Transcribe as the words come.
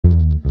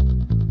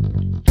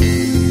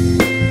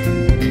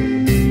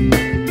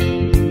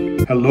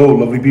Hello,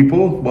 lovely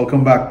people.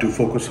 Welcome back to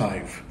Focus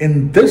Hive.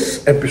 In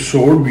this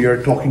episode, we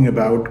are talking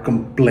about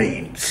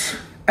complaints.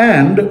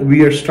 And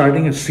we are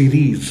starting a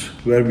series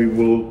where we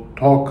will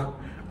talk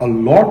a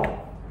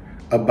lot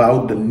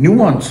about the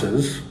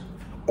nuances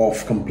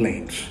of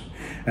complaints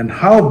and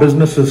how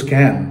businesses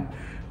can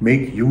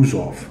make use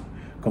of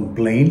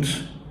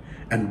complaints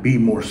and be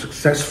more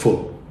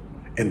successful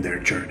in their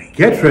journey.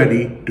 Get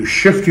ready to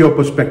shift your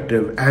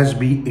perspective as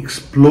we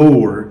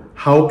explore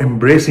how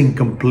embracing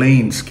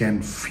complaints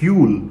can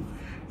fuel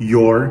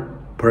your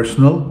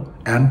personal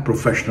and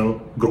professional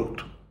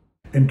growth.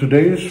 In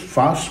today's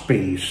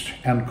fast-paced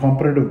and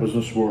competitive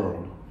business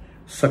world,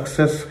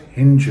 success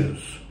hinges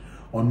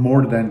on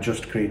more than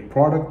just great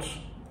products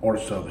or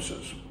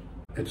services.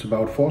 It's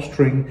about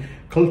fostering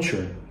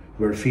culture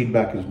where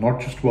feedback is not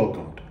just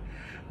welcomed,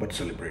 but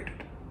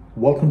celebrated.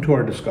 Welcome to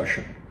our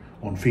discussion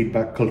on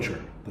feedback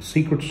culture, the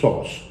secret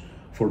sauce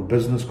for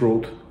business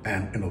growth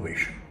and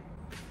innovation.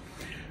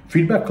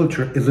 Feedback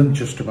culture isn't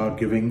just about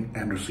giving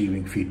and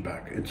receiving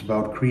feedback. It's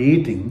about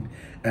creating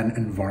an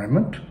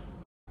environment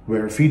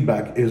where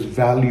feedback is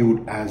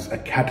valued as a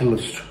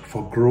catalyst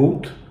for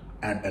growth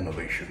and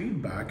innovation.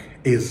 Feedback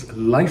is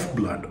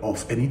lifeblood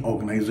of any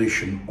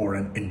organization or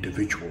an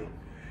individual.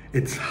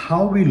 It's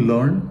how we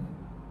learn,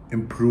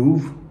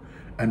 improve,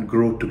 and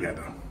grow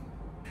together.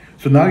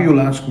 So now you'll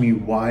ask me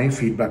why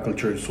feedback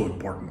culture is so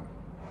important.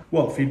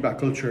 Well, feedback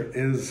culture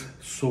is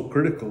so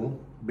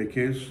critical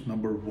because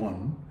number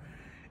one,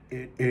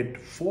 it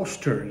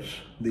fosters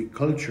the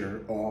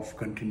culture of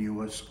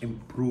continuous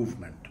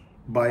improvement.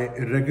 By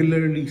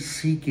regularly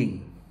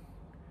seeking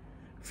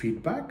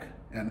feedback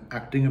and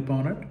acting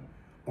upon it,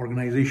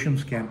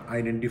 organizations can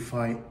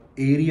identify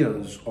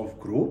areas of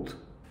growth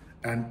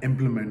and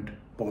implement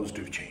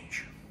positive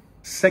change.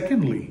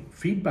 Secondly,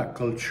 feedback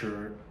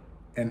culture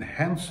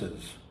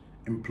enhances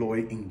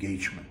employee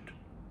engagement.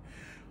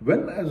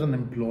 When as an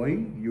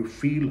employee you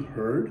feel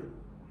heard,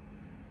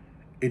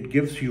 it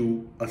gives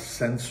you a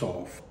sense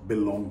of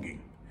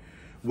belonging,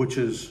 which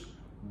is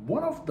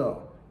one of the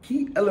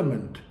key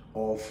elements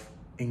of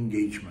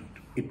engagement.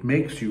 It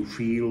makes you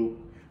feel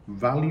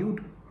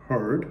valued,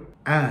 heard,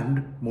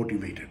 and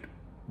motivated,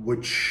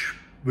 which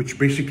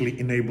basically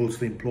enables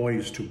the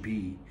employees to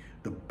be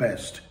the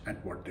best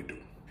at what they do.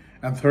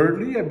 And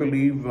thirdly, I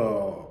believe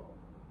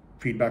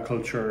feedback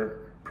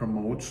culture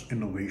promotes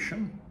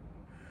innovation.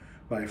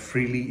 By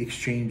freely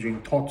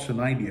exchanging thoughts and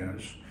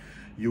ideas,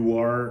 you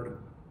are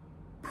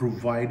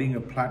providing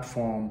a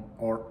platform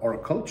or a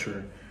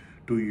culture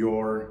to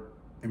your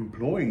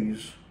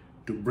employees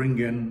to bring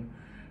in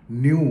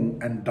new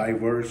and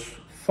diverse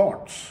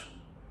thoughts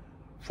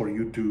for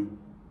you to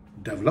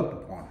develop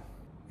upon,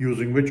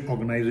 using which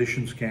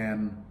organizations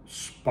can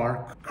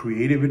spark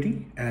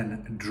creativity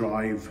and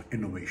drive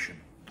innovation.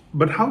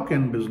 But how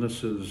can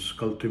businesses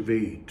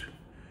cultivate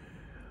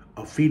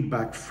a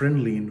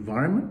feedback-friendly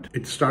environment?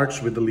 It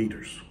starts with the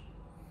leaders.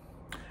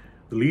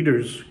 The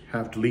leaders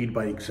have to lead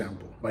by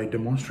example, by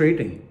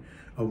demonstrating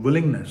a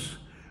willingness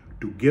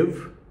to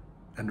give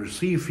and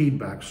receive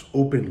feedbacks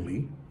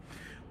openly.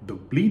 The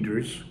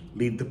leaders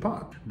lead the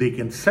path. They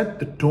can set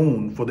the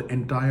tone for the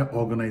entire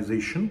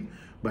organization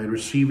by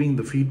receiving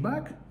the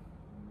feedback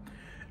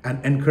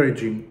and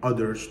encouraging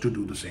others to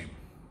do the same.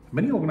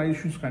 Many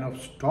organizations kind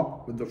of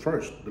stop with the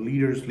first, the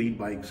leaders lead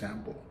by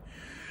example.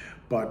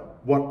 But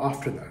what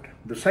after that?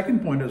 The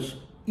second point is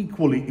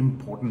equally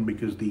important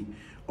because the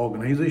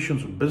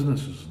organizations and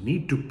businesses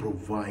need to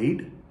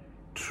provide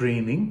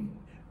training,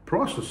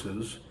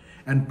 processes,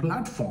 and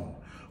platform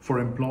for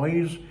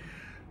employees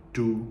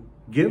to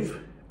give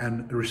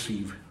and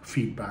receive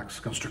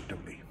feedbacks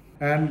constructively.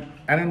 And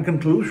in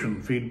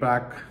conclusion,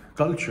 feedback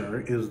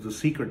culture is the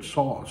secret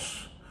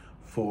sauce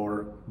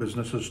for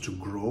businesses to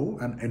grow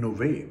and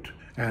innovate.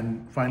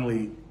 And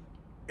finally,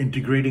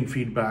 integrating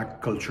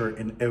feedback culture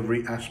in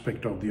every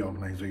aspect of the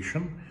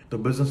organization, the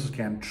businesses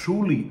can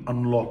truly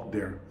unlock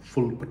their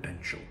full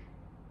potential.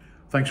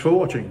 Thanks for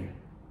watching.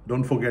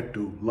 Don't forget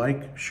to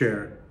like,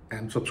 share,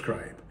 and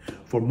subscribe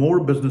for more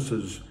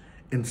businesses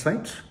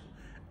insights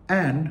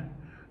and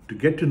to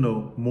get to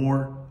know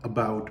more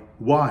about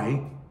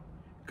why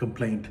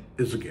complaint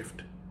is a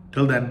gift.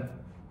 Till then,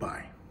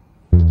 bye.